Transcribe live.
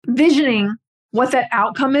visioning what that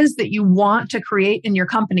outcome is that you want to create in your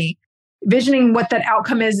company, visioning what that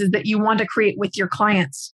outcome is that you want to create with your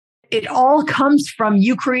clients. It all comes from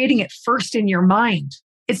you creating it first in your mind.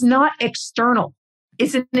 It's not external.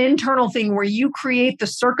 It's an internal thing where you create the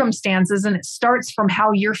circumstances, and it starts from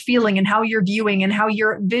how you're feeling and how you're viewing and how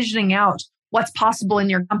you're visioning out what's possible in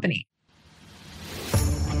your company.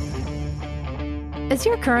 Is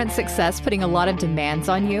your current success putting a lot of demands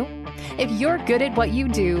on you? If you're good at what you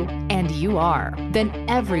do, and you are, then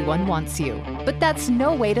everyone wants you. But that's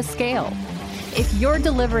no way to scale. If you're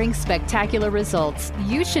delivering spectacular results,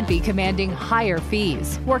 you should be commanding higher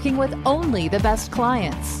fees, working with only the best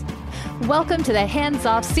clients. Welcome to the Hands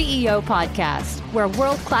Off CEO podcast, where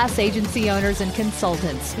world-class agency owners and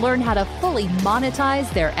consultants learn how to fully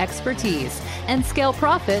monetize their expertise and scale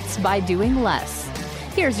profits by doing less.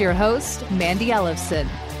 Here's your host, Mandy Ellefson.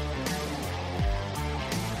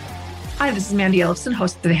 Hi, this is Mandy Ellefson,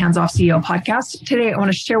 host of the Hands Off CEO podcast. Today, I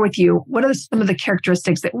want to share with you what are some of the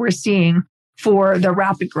characteristics that we're seeing for the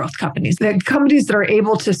rapid growth companies, the companies that are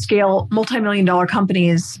able to scale multi-million-dollar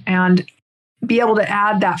companies and be able to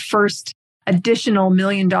add that first additional $1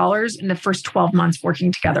 million in the first 12 months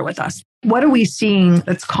working together with us. What are we seeing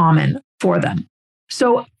that's common for them?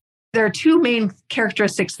 So there are two main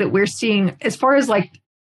characteristics that we're seeing as far as like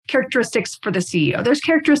characteristics for the CEO. There's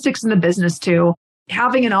characteristics in the business too.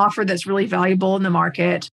 Having an offer that's really valuable in the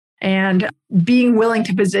market and being willing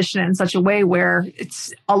to position it in such a way where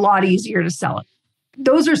it's a lot easier to sell it.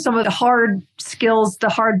 Those are some of the hard skills, the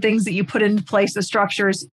hard things that you put into place, the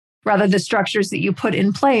structures that you put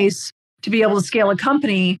in place to be able to scale a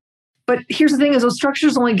company. But here's the thing is those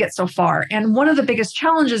structures only get so far. And one of the biggest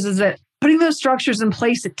challenges is that putting those structures in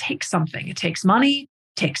place, it takes something. It takes money,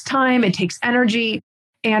 it takes time, it takes energy.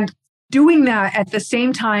 And doing that at the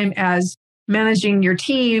same time as managing your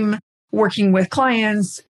team, working with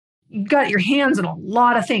clients, you've got your hands on a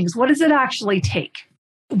lot of things. What does it actually take?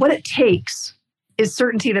 What it takes is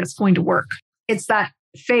certainty that it's going to work. It's that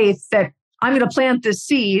faith that I'm going to plant this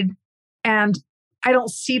seed and I don't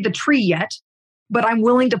see the tree yet, but I'm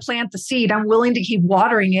willing to plant the seed. I'm willing to keep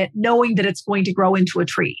watering it, knowing that it's going to grow into a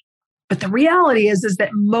tree. But the reality is that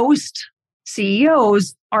most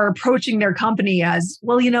CEOs are approaching their company as,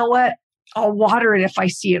 well, you know what? I'll water it if I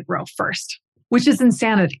see it grow first, which is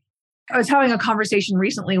insanity. I was having a conversation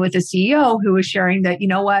recently with a CEO who was sharing that, you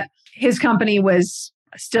know what, his company was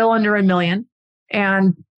still under $1 million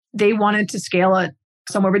and they wanted to scale it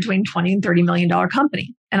somewhere between $20 and $30 million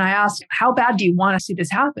company. And I asked, how bad do you want to see this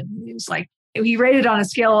happen? He was like, he rated on a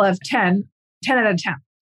scale of 10 out of 10.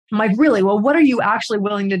 I'm like, really? Well, what are you actually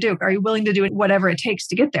willing to do? Are you willing to do whatever it takes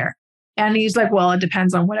to get there? And he's like, well, it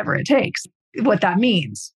depends on whatever it takes, what that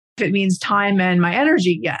means. If it means time and my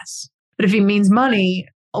energy, yes. But if it means money,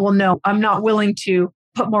 well, no, I'm not willing to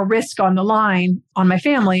put more risk on the line on my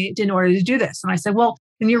family in order to do this. And I said, well,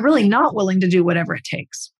 then you're really not willing to do whatever it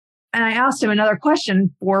takes. And I asked him another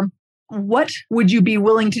question for what would you be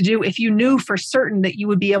willing to do if you knew for certain that you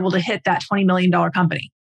would be able to hit that $20 million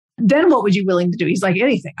company? Then what would you be willing to do? He's like,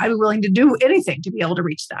 anything. I'd be willing to do anything to be able to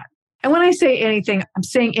reach that. And when I say anything, I'm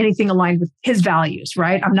saying anything aligned with his values,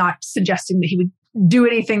 right? I'm not suggesting that he would do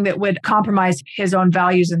anything that would compromise his own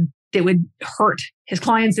values and that would hurt his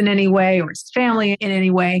clients in any way or his family in any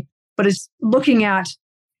way, but is looking at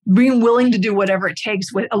being willing to do whatever it takes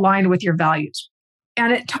aligned with your values.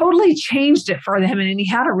 And it totally changed it for him. And he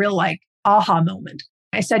had a real aha moment.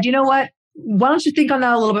 I said, you know what? Why don't you think on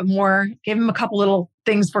that a little bit more? Gave him a couple little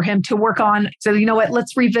things for him to work on. So, you know what?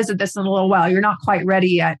 Let's revisit this in a little while. You're not quite ready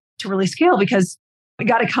yet to really scale because we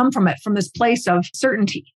got to come from this place of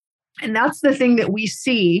certainty. And that's the thing that we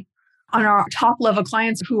see on our top level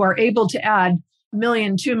clients who are able to add $1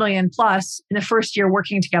 million, $2 million plus in the first year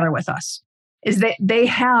working together with us, is that they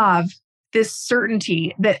have this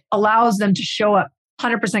certainty that allows them to show up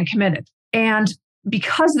 100% committed. And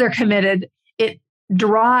because they're committed, it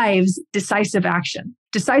drives decisive action.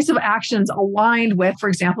 Decisive actions aligned with, for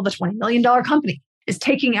example, the $20 million company is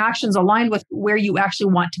taking actions aligned with where you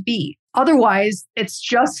actually want to be. Otherwise, it's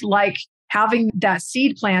just like having that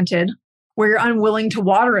seed planted where you're unwilling to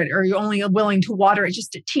water it, or you're only willing to water it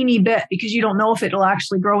just a teeny bit because you don't know if it'll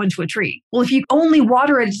actually grow into a tree. Well, if you only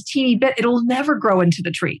water it a teeny bit, it'll never grow into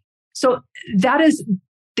the tree. So that is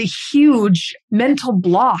the huge mental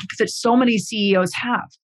block that so many CEOs have.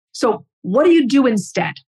 So what do you do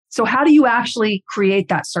instead? So how do you actually create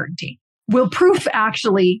that certainty? Will proof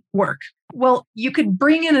actually work? Well, you could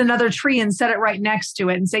bring in another tree and set it right next to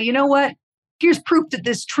it and say, you know what? Here's proof that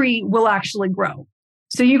this tree will actually grow.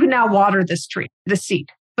 So you can now water this tree, the seed.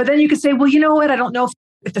 But then you could say, well, you know what? I don't know if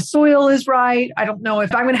if the soil is right. I don't know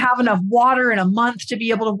if I'm going to have enough water in a month to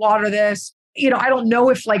be able to water this. I don't know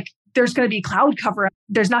if there's going to be cloud cover.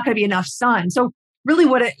 There's not going to be enough sun. So really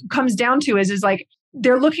what it comes down to is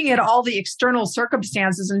they're looking at all the external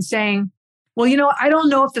circumstances and saying, well, I don't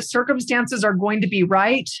know if the circumstances are going to be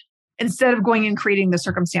right, instead of going and creating the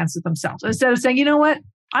circumstances themselves. Instead of saying, you know what,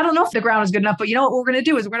 I don't know if the ground is good enough, but what we're going to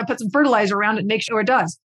do is we're going to put some fertilizer around it and make sure it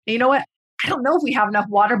does. And you know what? I don't know if we have enough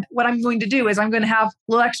water. But what I'm going to do is I'm going to have a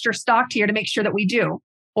little extra stocked here to make sure that we do.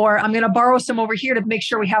 Or I'm going to borrow some over here to make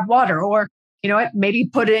sure we have water. Or, maybe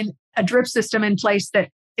put in a drip system in place that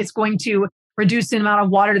it's going to reduce the amount of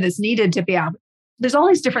water that's needed to be out. There's all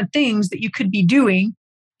these different things that you could be doing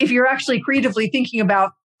if you're actually creatively thinking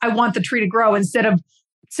about, I want the tree to grow, instead of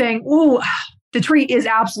saying, ooh, the tree is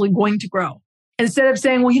absolutely going to grow. Instead of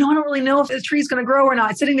saying, well, I don't really know if the tree is going to grow or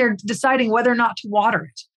not, sitting there deciding whether or not to water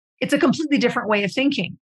it. It's a completely different way of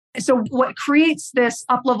thinking. So what creates this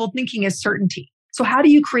up-level thinking is certainty. So how do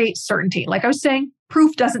you create certainty? Like I was saying,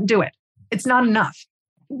 proof doesn't do it. It's not enough.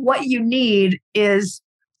 What you need is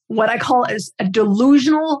what I call as a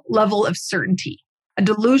delusional level of certainty. A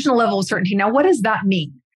delusional level of certainty. Now, what does that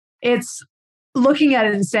mean? It's looking at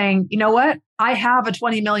it and saying, you know what? I have a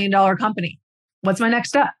 $20 million company. What's my next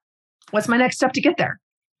step? What's my next step to get there?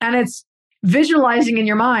 And it's visualizing in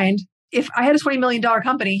your mind, if I had a $20 million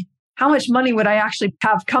company, how much money would I actually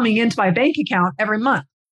have coming into my bank account every month?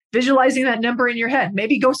 Visualizing that number in your head.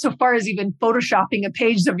 Maybe go so far as even photoshopping a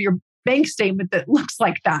page of your bank statement that looks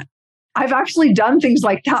like that. I've actually done things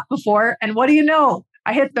like that before. And what do you know?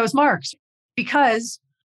 I hit those marks because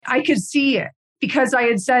I could see it. Because I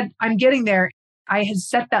had said, I'm getting there. I had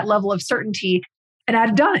set that level of certainty and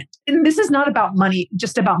I'd done it. And this is not about money,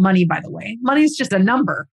 just about money, by the way. Money is just a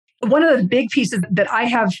number. One of the big pieces that I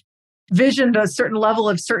have visioned a certain level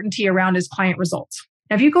of certainty around is client results.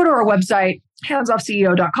 Now, if you go to our website,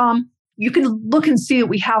 handsoffceo.com, you can look and see that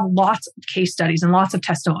we have lots of case studies and lots of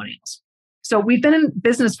testimonials. So we've been in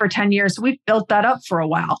business for 10 years. So we've built that up for a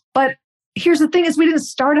while. But here's the thing is we didn't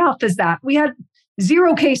start out as that. We had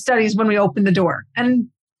 0 case studies when we opened the door. And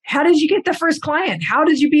how did you get the first client? How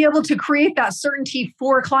did you be able to create that certainty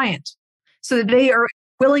for a client so that they are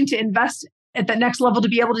willing to invest at the next level to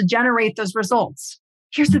be able to generate those results?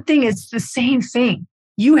 Here's the thing, it's the same thing.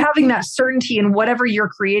 You having that certainty in whatever you're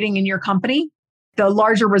creating in your company, the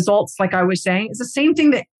larger results, like I was saying, is the same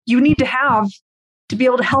thing that you need to have to be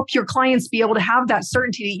able to help your clients be able to have that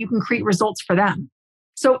certainty that you can create results for them.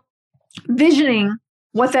 So visioning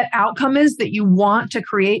what that outcome is that you want to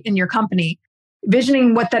create in your company,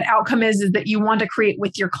 visioning what that outcome is that you want to create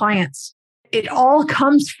with your clients. It all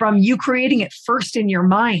comes from you creating it first in your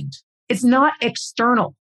mind. It's not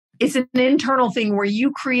external. It's an internal thing where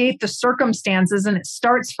you create the circumstances and it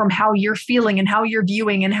starts from how you're feeling and how you're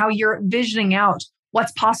viewing and how you're visioning out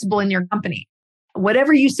what's possible in your company.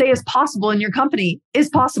 Whatever you say is possible in your company is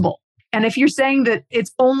possible. And if you're saying that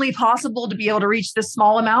it's only possible to be able to reach this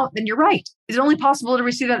small amount, then you're right. It's only possible to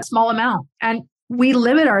receive that small amount. And we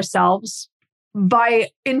limit ourselves by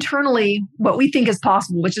internally what we think is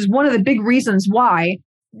possible, which is one of the big reasons why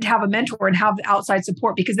to have a mentor and have outside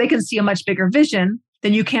support, because they can see a much bigger vision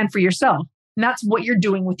than you can for yourself. And that's what you're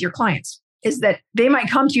doing with your clients, is that they might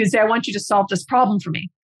come to you and say, I want you to solve this problem for me.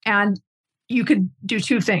 And you could do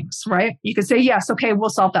 2 things, right? You could say, yes, okay, we'll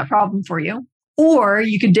solve that problem for you. Or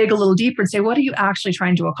you could dig a little deeper and say, what are you actually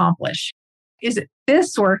trying to accomplish? Is it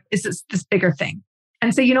this or is this bigger thing?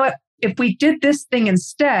 And say, you know what? If we did this thing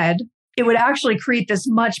instead, it would actually create this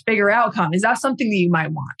much bigger outcome. Is that something that you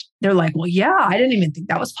might want? They're like, well, yeah, I didn't even think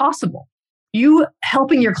that was possible. You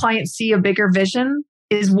helping your clients see a bigger vision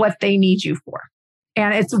is what they need you for.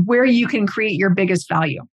 And it's where you can create your biggest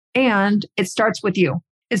value. And it starts with you.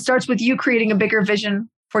 It starts with you creating a bigger vision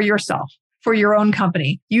for yourself, for your own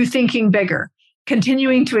company, you thinking bigger,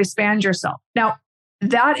 continuing to expand yourself. Now,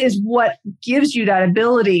 that is what gives you that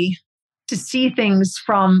ability to see things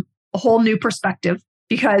from a whole new perspective,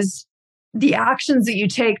 because the actions that you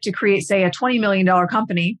take to create, say, a $20 million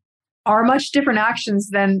company are much different actions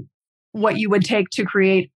than what you would take to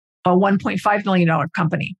create a $1.5 million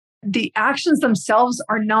company. The actions themselves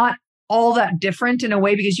are not all that different in a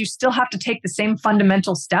way, because you still have to take the same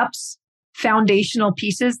fundamental steps, foundational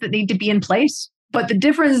pieces that need to be in place. But the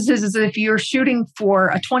difference is if you're shooting for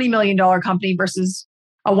a $20 million company versus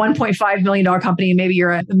a $1.5 million company, and maybe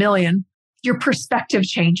you're at $1 million, your perspective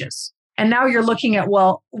changes. And now you're looking at,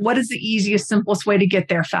 well, what is the easiest, simplest way to get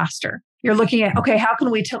there faster? You're looking at, okay, how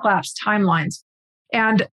can we collapse timelines?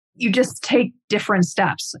 And you just take different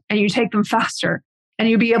steps and you take them faster, and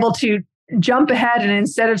you'll be able to jump ahead. And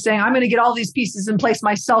instead of saying, I'm going to get all these pieces in place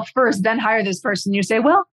myself first, then hire this person, you say,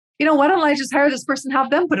 well, why don't I just hire this person, have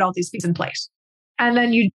them put all these things in place? And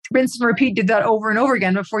then you rinse and repeat, do that over and over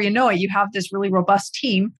again. Before you know it, you have this really robust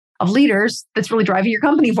team of leaders that's really driving your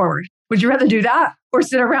company forward. Would you rather do that or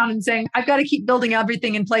sit around and saying, I've got to keep building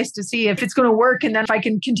everything in place to see if it's going to work and then if I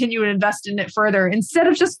can continue to invest in it further, instead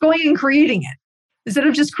of just going and creating it, instead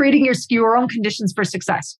of just creating your own conditions for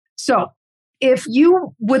success? So if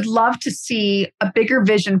you would love to see a bigger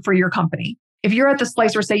vision for your company, if you're at this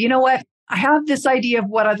place where say, you know what, I have this idea of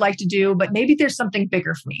what I'd like to do, but maybe there's something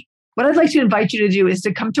bigger for me. What I'd like to invite you to do is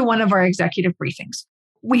to come to one of our executive briefings.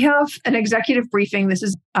 We have an executive briefing. This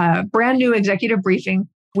is a brand new executive briefing.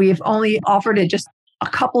 We've only offered it just a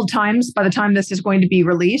couple times by the time this is going to be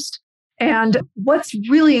released. And what's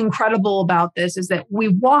really incredible about this is that we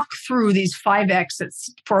walk through these 5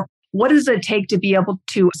 exits for what does it take to be able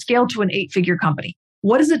to scale to an 8-figure company?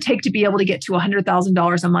 What does it take to be able to get to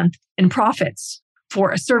 $100,000 a month in profits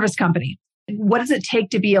for a service company? What does it take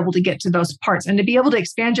to be able to get to those parts and to be able to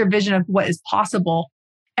expand your vision of what is possible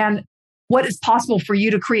and what is possible for you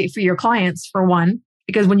to create for your clients, for one,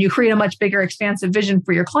 because when you create a much bigger, expansive vision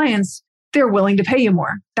for your clients, they're willing to pay you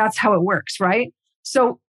more. That's how it works, right?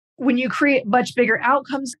 So when you create much bigger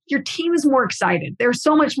outcomes, your team is more excited. They're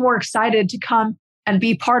so much more excited to come and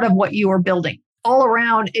be part of what you are building. All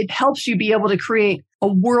around, it helps you be able to create a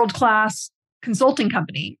world-class consulting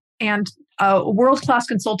company. And a world-class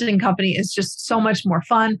consulting company is just so much more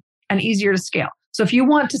fun and easier to scale. So if you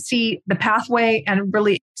want to see the pathway and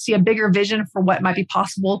really see a bigger vision for what might be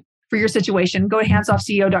possible for your situation, go to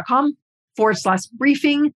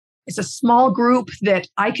handsoffceo.com/briefing. It's a small group that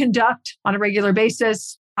I conduct on a regular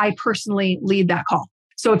basis. I personally lead that call.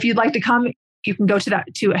 So if you'd like to come, you can go to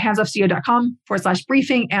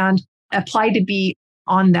handsoffceo.com/briefing and apply to be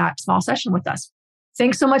on that small session with us.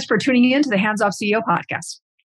 Thanks so much for tuning in to the Hands Off CEO podcast.